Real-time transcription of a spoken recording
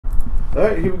All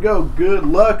right, here we go. Good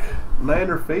luck,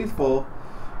 Niner faithful.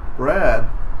 Brad.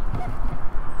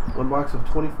 One box of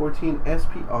 2014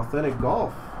 SP Authentic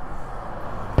Golf.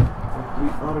 3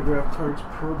 autograph cards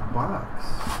per box.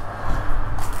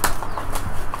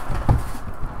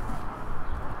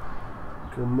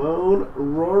 Come on,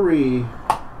 Rory.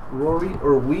 Rory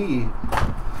or we?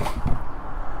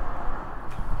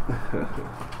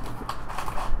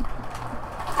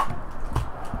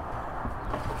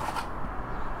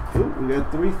 Ooh, we got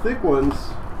 3 thick ones.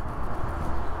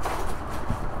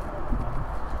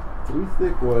 3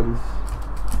 thick ones.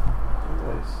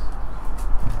 Nice.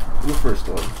 And the first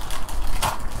one.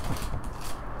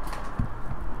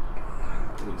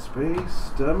 Any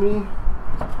space, dummy.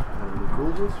 And the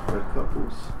Golders for a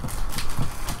couples.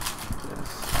 Yes,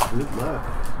 good luck.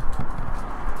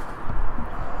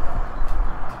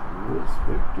 Woods,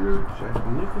 Victor, Jack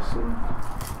Nicholson.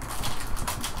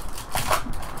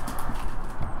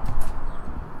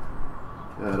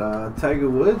 Got Tiger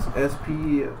Woods, SP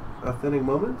Authentic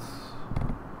Moments.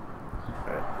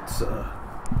 Alright, it's not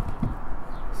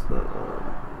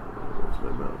where's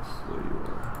my mouse? There you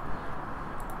are.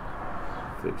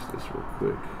 Fix this real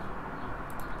quick.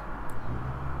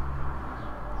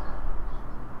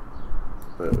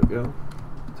 There we go.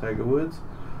 Tiger Woods,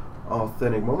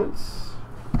 Authentic Moments.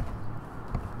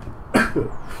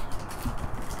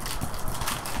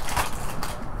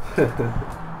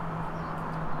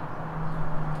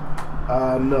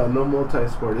 No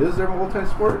multi-sport. Is there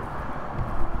multi-sport?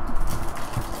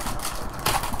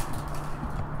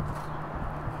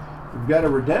 We've got a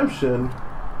redemption.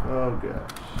 Oh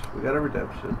gosh, we got a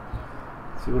redemption.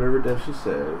 Let's see what our redemption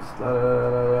says.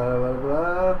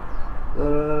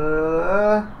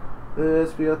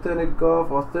 SP Authentic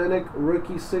Golf, Authentic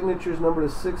Rookie Signatures number to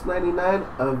 699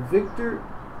 of Victor.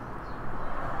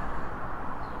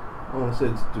 I want to say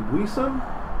it's Dubuisson.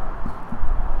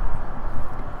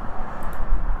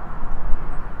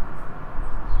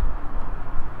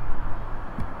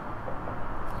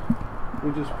 We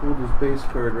just pulled his base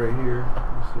card right here.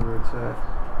 Let's see where it's at.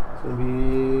 It's going to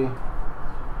be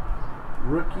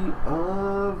rookie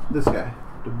of this guy,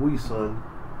 Dubuisson.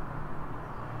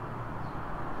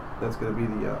 That's going to be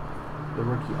the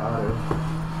rookie auto.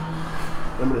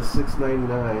 Number to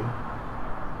 699.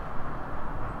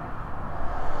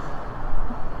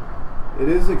 It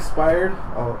is expired.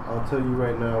 I'll tell you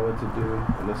right now what to do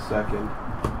in a second.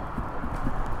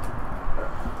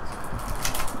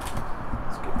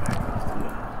 Let's get back off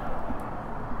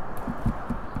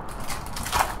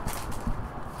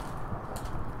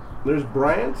the. There's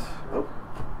Bryant. Oh,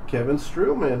 Kevin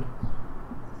Streelman.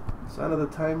 Sign of the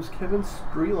Times, Kevin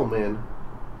Streelman.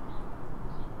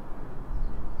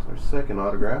 It's our second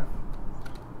autograph.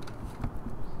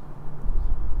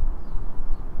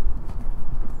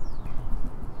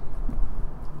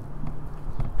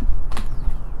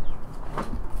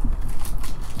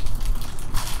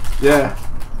 Yeah.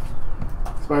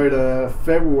 Expired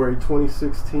February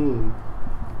 2016.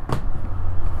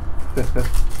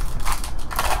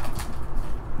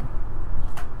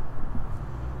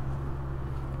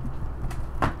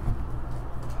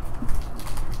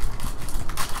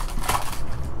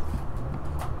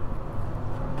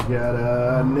 We got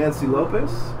Nancy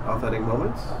Lopez, Authentic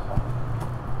Moments.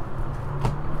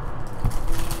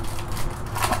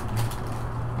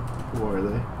 Who are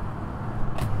they?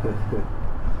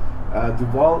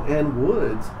 Duval and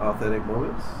Woods, Authentic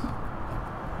Moments.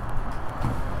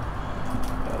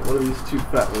 One of these 2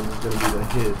 fat ones is going to be the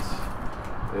hits.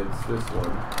 It's this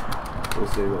one.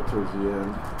 We'll save that towards the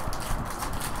end.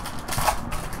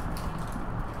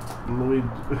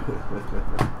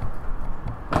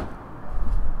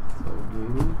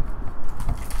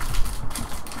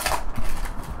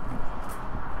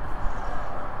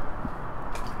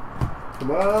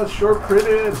 Come on, short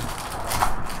printed.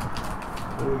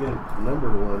 What do we get? Number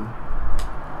 1.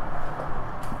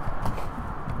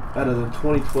 Out of the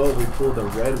 2012, we pulled the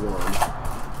red one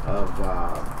of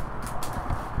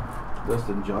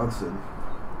Dustin Johnson.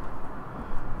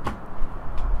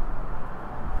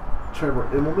 Trevor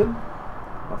Immelman,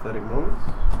 Authentic Moments.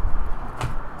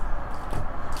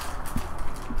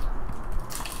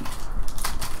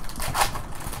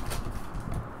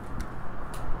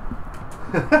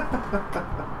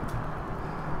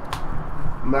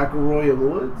 McElroy and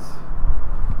Woods.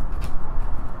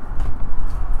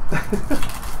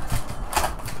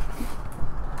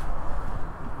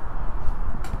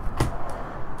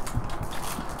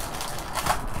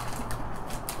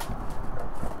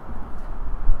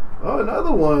 Oh,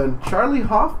 another one. Charlie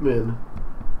Hoffman.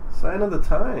 Sign of the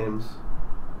Times.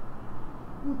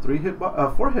 4 hit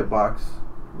box.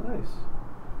 Nice.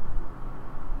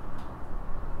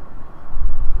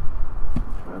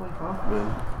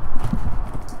 Wiseman.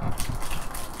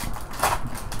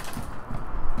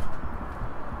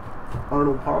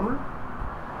 Arnold Palmer.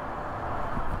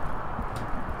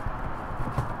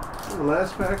 And the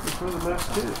last pack is for the Mets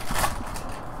too.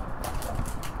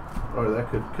 Or that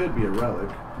could be a relic.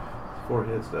 4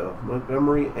 hits though.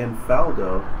 Montgomery and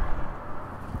Faldo.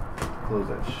 Close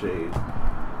that shade.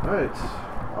 Alright.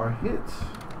 Our hit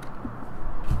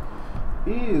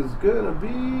is gonna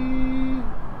be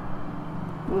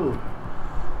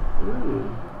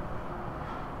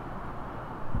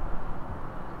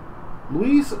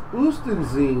Luis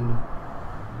Oosthuizen.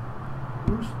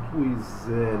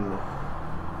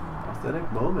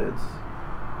 Authentic Moments.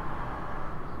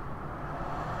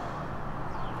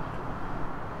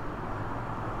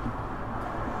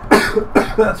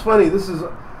 That's funny. This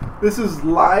is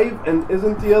live, and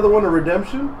isn't the other one a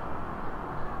redemption?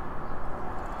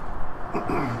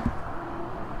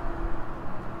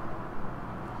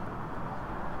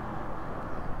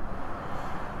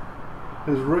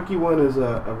 His rookie one is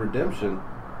a redemption.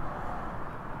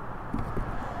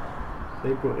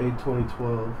 April 8,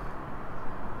 2012.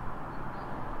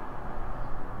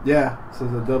 Yeah, it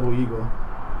says a double eagle.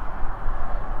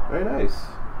 Very nice.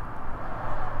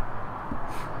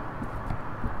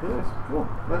 Nice, cool.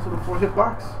 Nice little 4-hit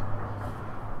box.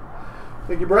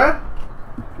 Thank you, Brad.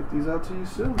 Get these out to you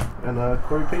soon. And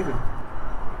Corey Pavin.